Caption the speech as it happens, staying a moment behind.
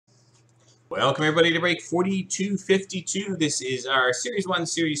Welcome everybody to break 4252. This is our Series 1,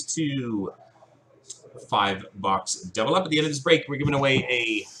 Series 2 5-box double up. At the end of this break, we're giving away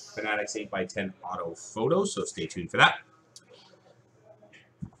a Fanatics 8x10 auto photo, so stay tuned for that.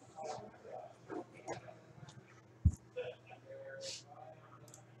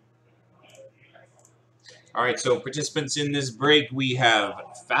 All right, so participants in this break, we have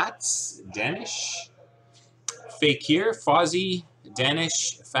Fats, Danish, Fake here, Fozzie,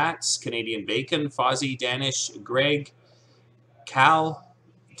 Danish, Fats, Canadian Bacon, Fozzie, Danish, Greg, Cal,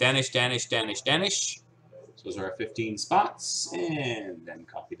 Danish. Those are our 15 spots, and then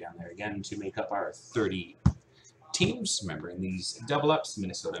copy down there again to make up our 30 teams. Remember, in these double ups,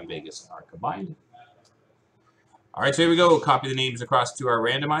 Minnesota and Vegas are combined. All right, so here we go. Copy the names across to our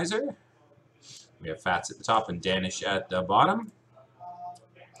randomizer. We have Fats at the top and Danish at the bottom.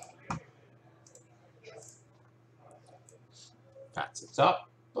 Fats at the top,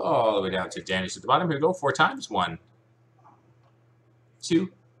 all the way down to Danish at the bottom. Here we go, 4 times. 1, 2,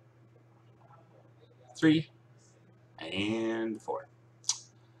 3, and 4.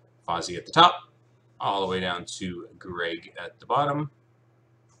 Fozzie at the top, all the way down to Greg at the bottom.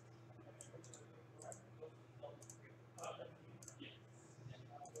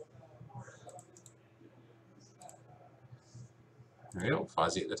 There we go,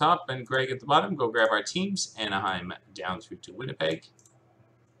 Fozzie at the top and Greg at the bottom. Go grab our teams. Anaheim down through to Winnipeg.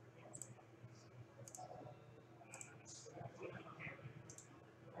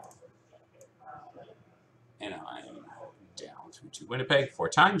 Anaheim down through to Winnipeg 4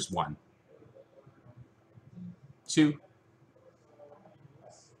 times. 1, 2,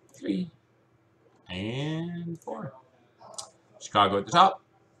 3, and 4. Chicago at the top,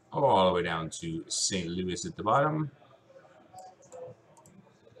 all the way down to St. Louis at the bottom.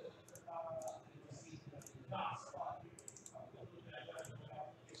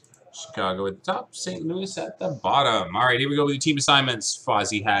 Chicago at the top, St. Louis at the bottom. All right, here we go with the team assignments.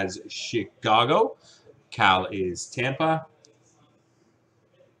 Fozzie has Chicago. Cal is Tampa.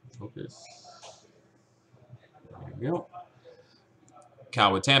 Focus. There we go.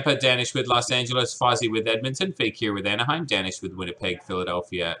 Cal with Tampa, Danish with Los Angeles, Fozzie with Edmonton, Fake here with Anaheim, Danish with Winnipeg,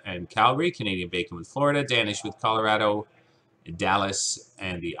 Philadelphia, and Calgary, Canadian Bacon with Florida, Danish with Colorado, Dallas,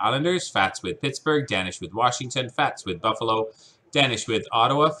 and the Islanders, Fats with Pittsburgh, Danish with Washington, Fats with Buffalo, Danish with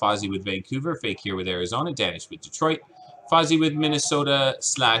Ottawa, Fozzie with Vancouver, Fake here with Arizona, Danish with Detroit, Fozzie with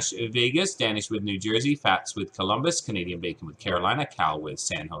Minnesota/Vegas, Danish with New Jersey, Fats with Columbus, Canadian Bacon with Carolina, Cal with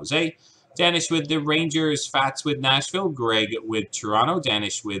San Jose, Danish with the Rangers, Fats with Nashville, Greg with Toronto,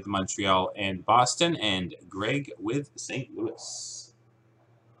 Danish with Montreal and Boston, and Greg with St. Louis.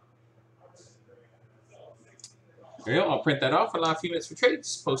 There you go. I'll print that off. Allow a few minutes for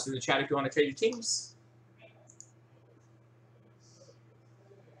trades. Post in the chat if you want to trade your teams.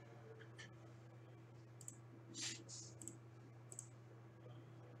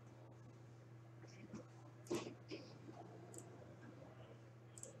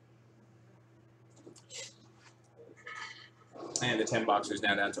 And the 10 boxers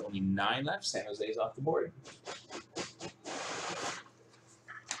now down to only 9 left. San Jose's off the board.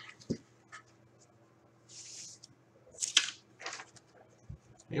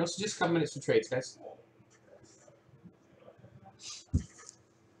 You also just a couple minutes for trades, guys.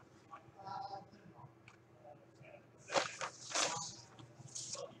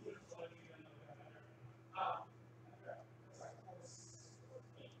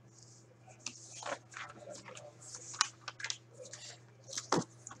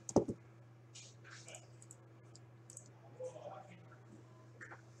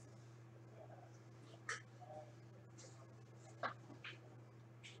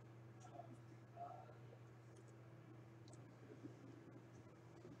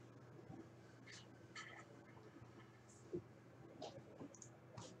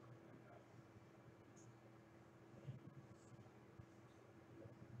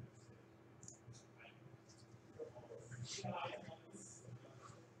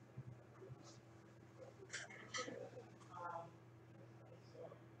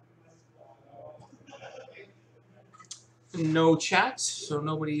 No chat, so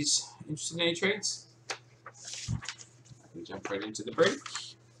nobody's interested in any trades. I can jump right into the break.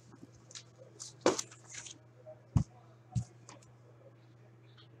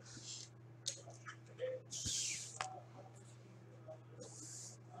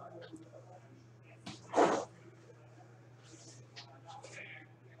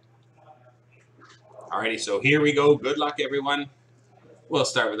 Alrighty, so here we go. Good luck, everyone. We'll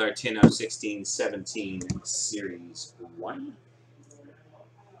start with our tin of 16-17 Series 1.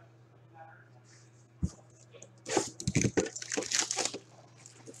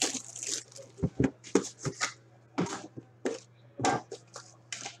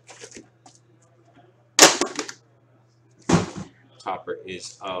 Topper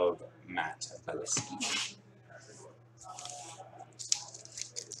is of Matt Beliski.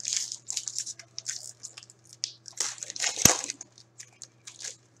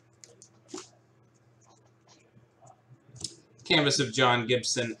 Canvas of John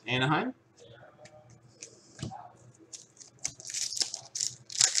Gibson, Anaheim.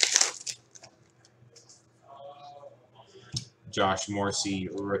 Josh Morrissey,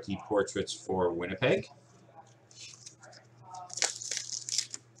 rookie portraits for Winnipeg.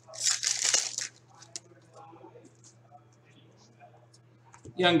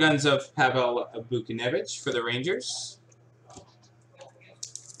 Young Guns of Pavel Buchnevich for the Rangers.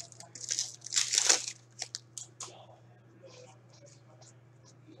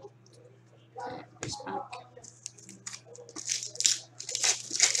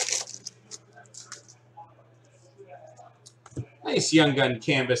 Nice Young Gun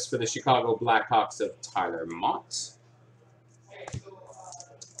canvas for the Chicago Blackhawks of Tyler Mott.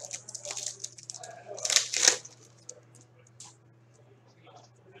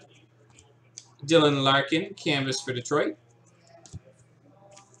 Dylan Larkin, canvas for Detroit.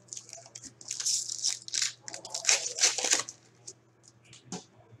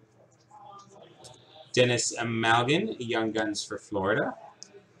 Dennis Malgin, Young Guns for Florida.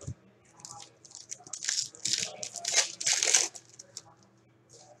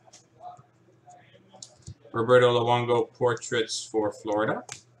 Roberto Luongo, portraits for Florida.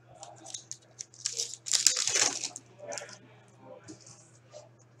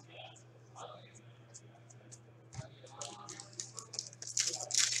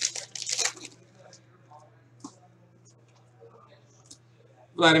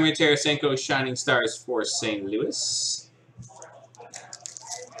 Vladimir Tarasenko, Shining Stars for St. Louis.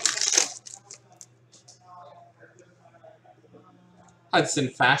 Hudson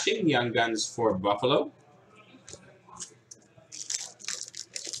Fasching, Young Guns for Buffalo.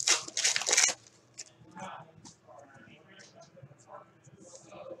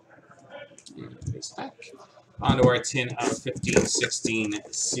 Base pack. On to our tin of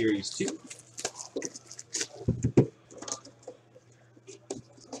 15-16 Series 2.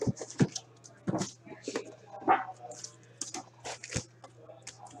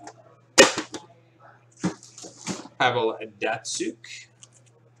 Pavel Datsyuk.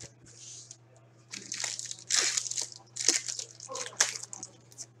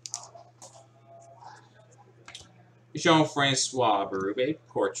 Jean-Francois Berube,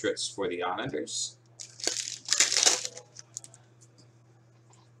 portraits for the Islanders.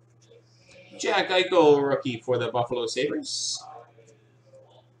 Jack Eichel, rookie for the Buffalo Sabres.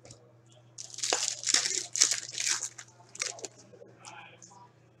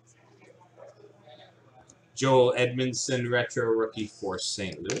 Joel Edmondson, retro rookie for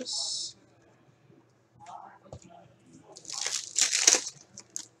St. Louis.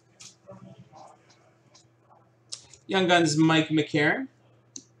 Young Guns, Mike McCarron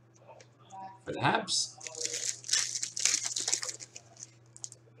for the Habs.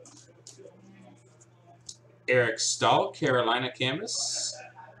 Eric Stahl, Carolina canvas.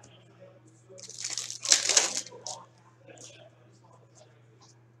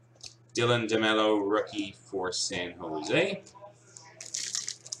 Dylan DeMello, rookie for San Jose.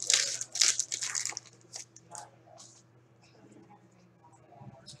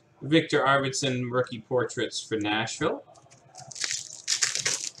 Victor Arvidsson, rookie portraits for Nashville.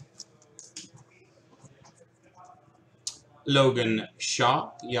 Logan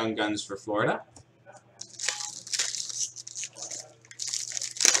Shaw, Young Guns for Florida.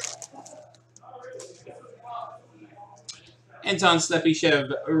 Anton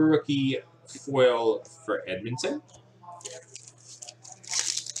Slepyshev, rookie foil for Edmonton.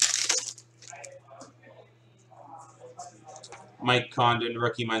 Mike Condon,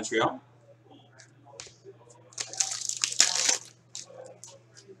 rookie Montreal.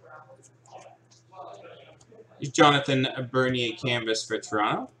 Jonathan Bernier, canvas for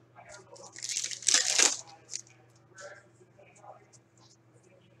Toronto.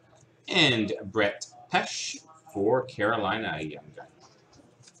 And Brett Pesce for Carolina, Young Gun.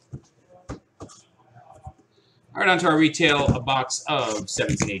 All right, on to our retail box of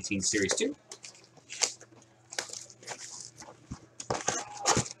 17-18 Series 2.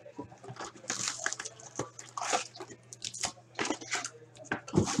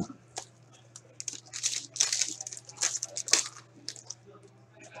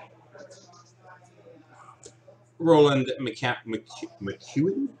 Roland McCowan,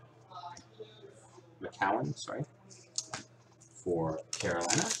 sorry, for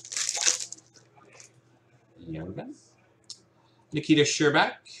Carolina. Young Gun. Nikita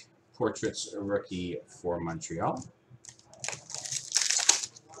Sherbak, Portraits rookie for Montreal.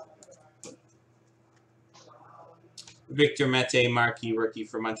 Victor Mete, marquee rookie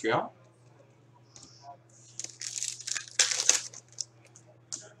for Montreal.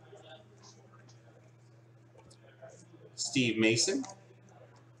 Steve Mason,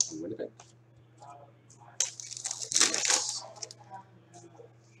 Winnipeg. Yes.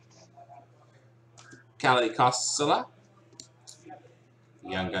 Kalle Kossela,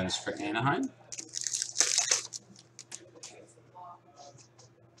 Young Guns for Anaheim.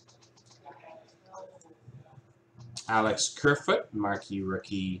 Alex Kerfoot, marquee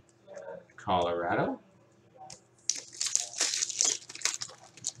rookie, Colorado.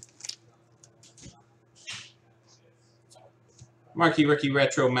 Marquee rookie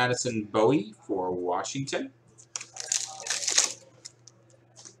retro, Madison Bowie for Washington.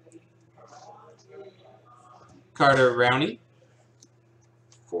 Carter Rowney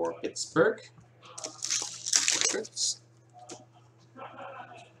for Pittsburgh.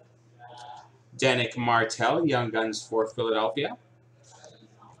 Danik Martel, Young Guns for Philadelphia.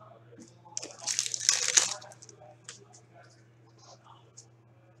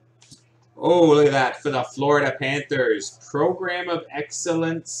 Oh, look at that. For the Florida Panthers, Program of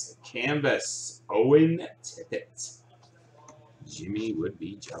Excellence Canvas, Owen Tippett. Jimmy would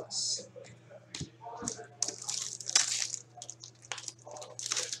be jealous.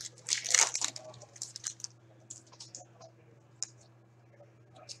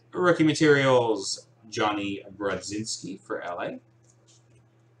 Rookie Materials, Johnny Brodzinski for LA.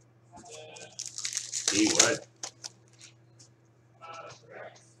 He would.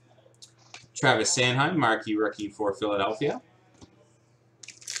 Travis Sanheim, marquee rookie for Philadelphia.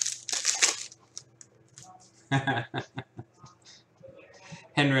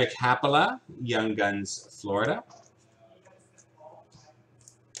 Henrik Haapala, Young Guns, Florida.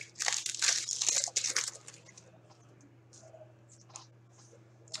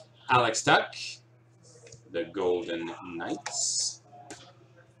 Alex Tuck, the Golden Knights.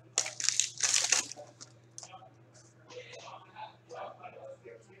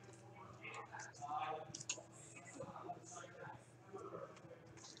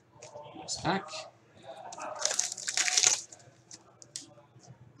 Next pack.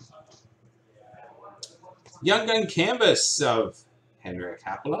 Young Gun Canvas of Henrik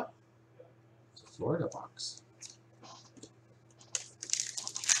Haapala. Florida box.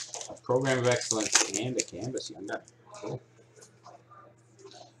 A Program of Excellence and a Canvas Young Gun. Cool.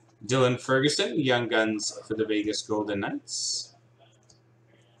 Dylan Ferguson, Young Guns for the Vegas Golden Knights.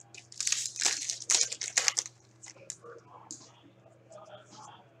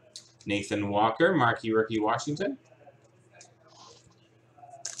 Nathan Walker, marquee rookie, Washington.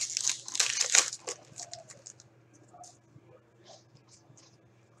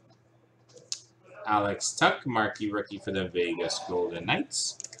 Alex Tuck, marquee rookie for the Vegas Golden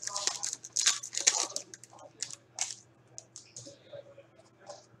Knights.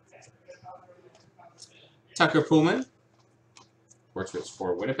 Tucker Pullman, Portraits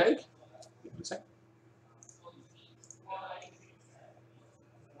for Winnipeg. Give me a sec.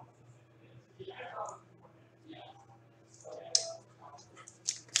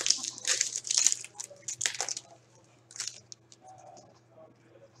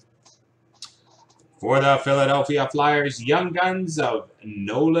 For the Philadelphia Flyers, Young Guns of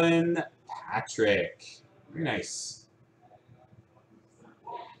Nolan Patrick. Very nice.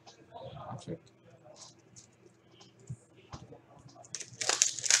 Patrick.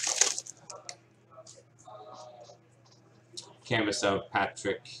 Canvas of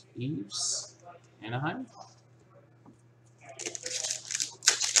Patrick Eves, Anaheim.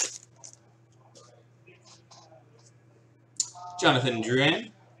 Jonathan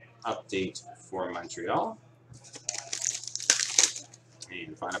Drouin, update for Montreal.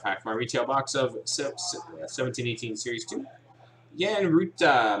 And final pack from our retail box of 17-18 Series 2. Jan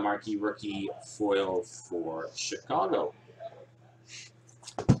Ruta, marquee rookie foil for Chicago.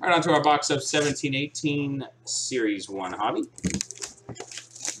 All right, on to our box of 17-18 Series 1 Hobby.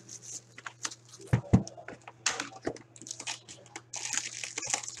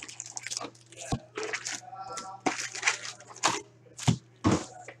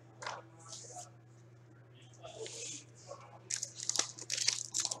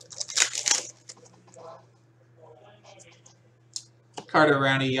 Carter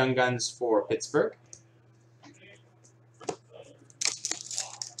Rowney, Young Guns for Pittsburgh.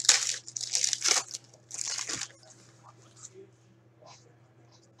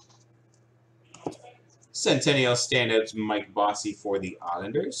 Centennial Standouts, Mike Bossy for the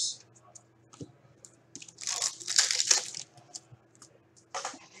Islanders.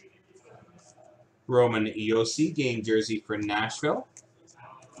 Roman Yossi, game jersey for Nashville.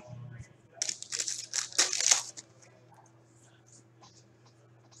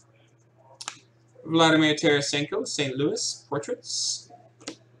 Vladimir Tarasenko, St. Louis, portraits.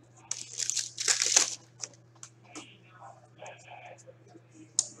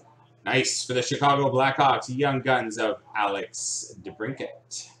 Nice for the Chicago Blackhawks, Young Guns of Alex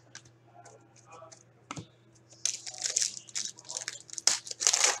DeBrincat.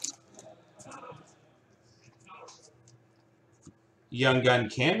 Young Gun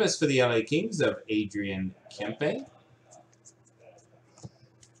canvas for the LA Kings of Adrian Kempe.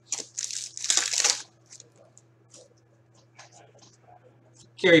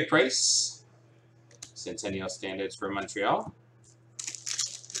 Carey Price, Centennial Standards for Montreal.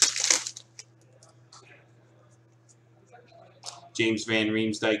 James Van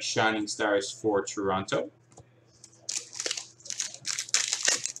Riemsdyk, Shining Stars for Toronto.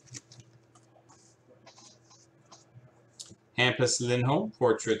 Hampus Lindholm,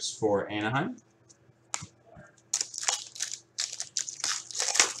 portraits for Anaheim.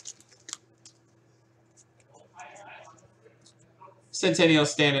 Centennial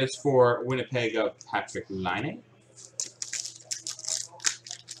Standards for Winnipeg of Patrick Laine.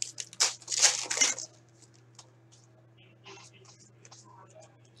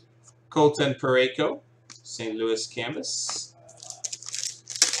 Colton Parayko, St. Louis canvas.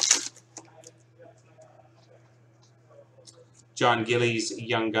 John Gillies,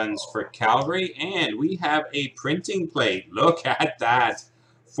 Young Guns for Calgary. And we have a printing plate. Look at that.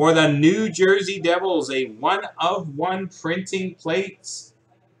 For the New Jersey Devils, a 1-of-1 printing plate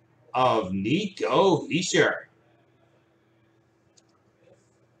of Nico Hischier.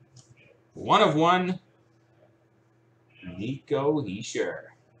 1-of-1 Nico Hischier.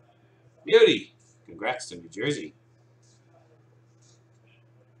 Beauty. Congrats to New Jersey.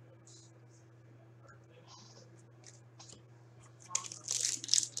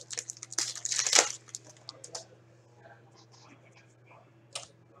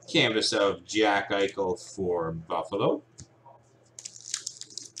 Canvas of Jack Eichel for Buffalo.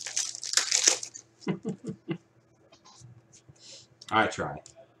 I try.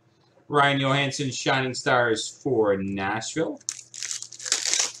 Ryan Johansson, Shining Stars for Nashville.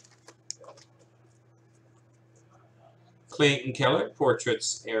 Clayton Keller,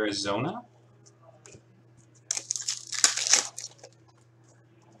 Portraits, Arizona.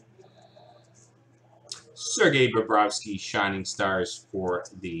 Sergei Bobrovsky, Shining Stars for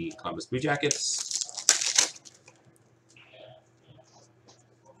the Columbus Blue Jackets.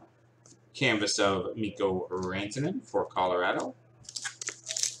 Canvas of Mikko Rantanen for Colorado.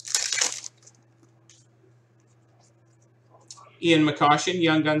 Ian McCoshen,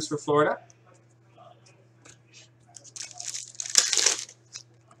 Young Guns for Florida.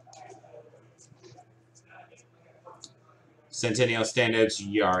 Centennial Standouts,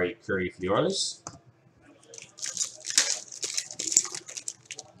 Yari Curry for the Oilers.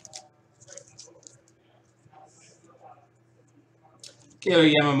 Kailer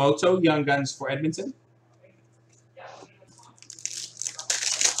Yamamoto, Young Guns for Edmonton.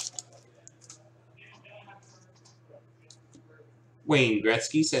 Wayne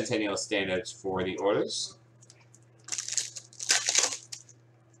Gretzky, Centennial Standouts for the Oilers.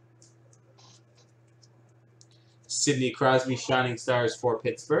 Sidney Crosby, Shining Stars for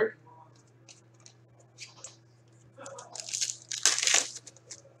Pittsburgh.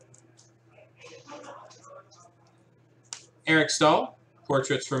 Eric Stahl,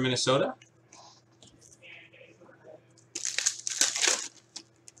 Portraits for Minnesota.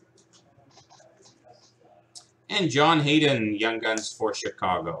 And John Hayden, Young Guns for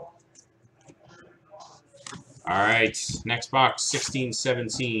Chicago. All right, next box,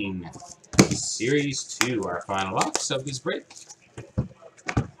 16-17. Series 2, our final box of this break.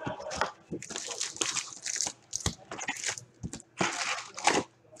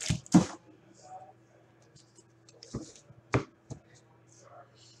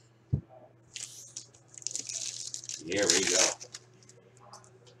 Here we go.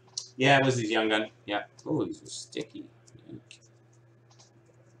 Yeah, it was his Young Gun. Yeah. Oh, these are sticky.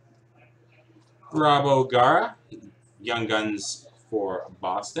 Rob O'Gara, Young Guns for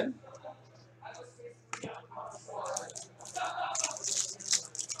Boston.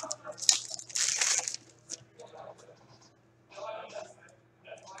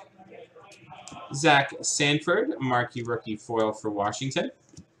 Zach Sanford, marquee rookie foil for Washington.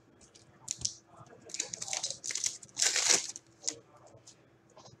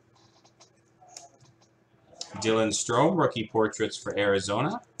 Dylan Strome, rookie portraits for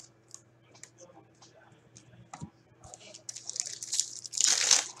Arizona.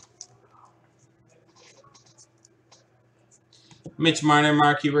 Mitch Marner,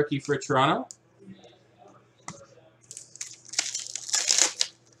 marquee rookie for Toronto.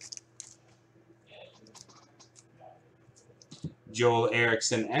 Joel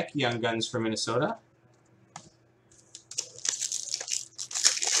Eriksson Ek, Young Guns for Minnesota.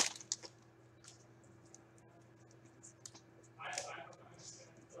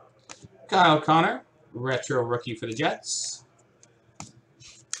 Kyle Connor, retro rookie for the Jets.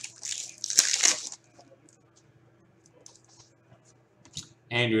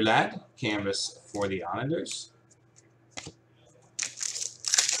 Andrew Ladd, canvas for the Islanders.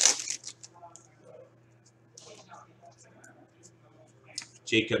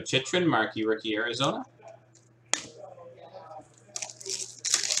 Jacob Chitrin, marquee rookie Arizona.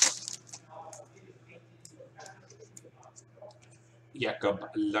 Jacob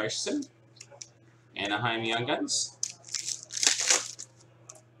Larson, Anaheim Young Guns.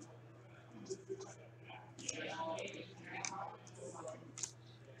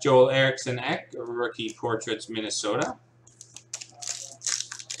 Joel Eriksson Ek, rookie portraits Minnesota.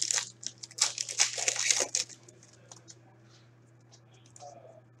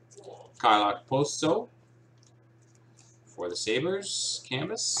 Kyle Okposo for the Sabres,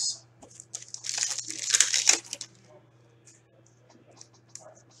 canvas.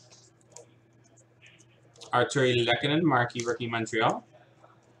 Arturi Lehkonen, marquee rookie Montreal.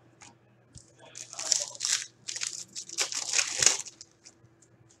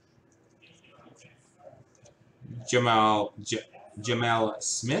 Jamal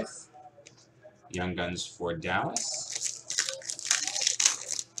Smith, Young Guns for Dallas.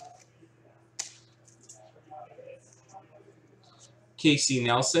 Casey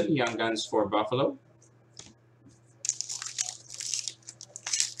Nelson, Young Guns for Buffalo.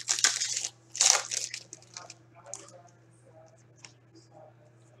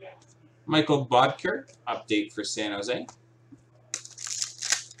 Michael Bodker, update for San Jose.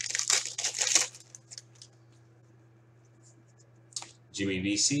 Jimmy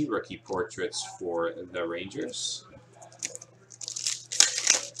Vesey, rookie portraits for the Rangers.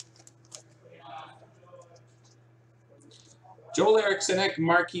 Joel Eriksson Ek,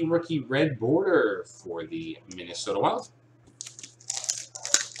 marquee rookie red border for the Minnesota Wild.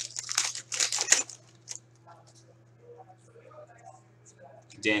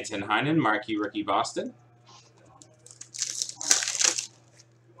 Danton Heinen, marquee rookie Boston.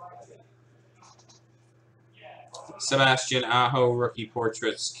 Sebastian Aho, rookie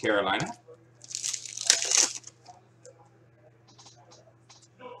portraits Carolina.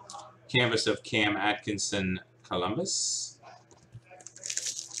 Canvas of Cam Atkinson, Columbus.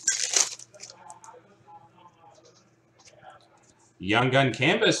 Young Gun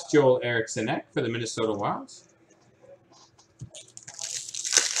canvas, Joel Eriksson Ek for the Minnesota Wild.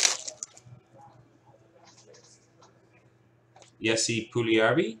 Jesse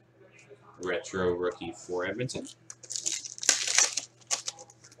Puljujärvi, retro rookie for Edmonton.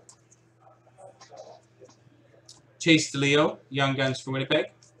 Chase DeLeo, Young Guns for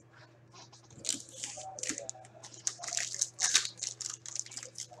Winnipeg.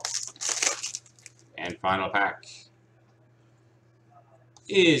 And final pack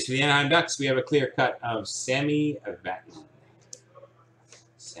is for the Anaheim Ducks. We have a clear cut of Sami Vatanen.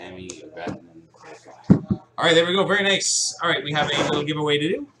 Sami Vatanen. All right, there we go. Very nice. All right, we have a little giveaway to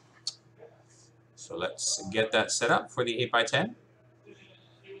do. So let's get that set up for the 8x10.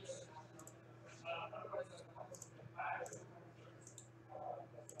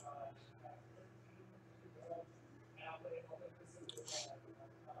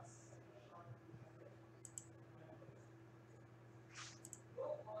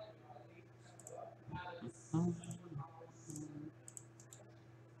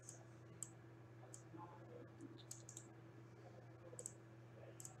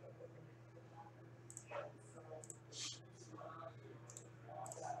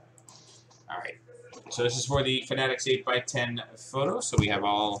 All right, so this is for the Fanatics 8x10 photo. So we have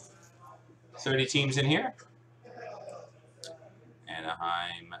all 30 teams in here.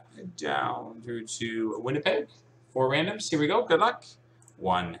 Anaheim down through to Winnipeg. 4 randoms. Here we go. Good luck.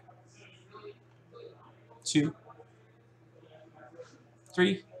 1, 2,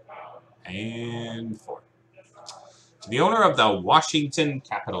 3, and 4. To the owner of the Washington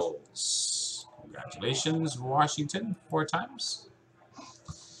Capitals. Congratulations, Washington, 4 times.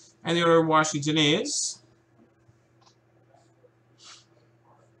 And the owner of Washington is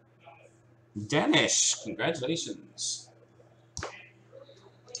Danish. Congratulations.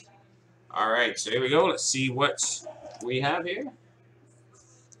 All right, so here we go. Let's see what we have here.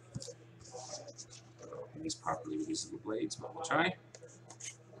 These properly releasable blades, but we'll try.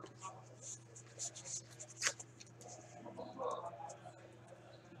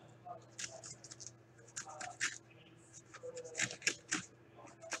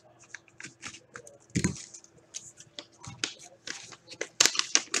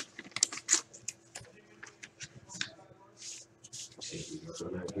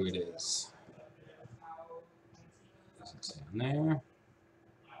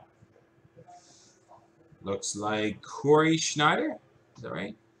 Looks like Corey Schneider. Is that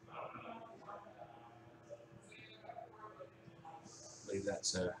right? I believe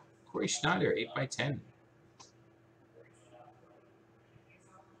that's Corey Schneider, 8x10.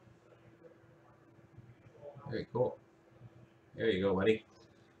 Very cool. There you go, buddy.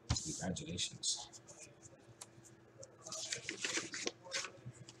 Congratulations.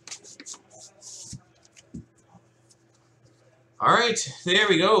 All right, there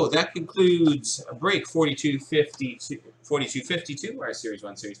we go. That concludes break 4252, our Series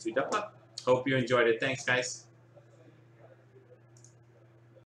 1, Series 2 double up. Hope you enjoyed it. Thanks, guys.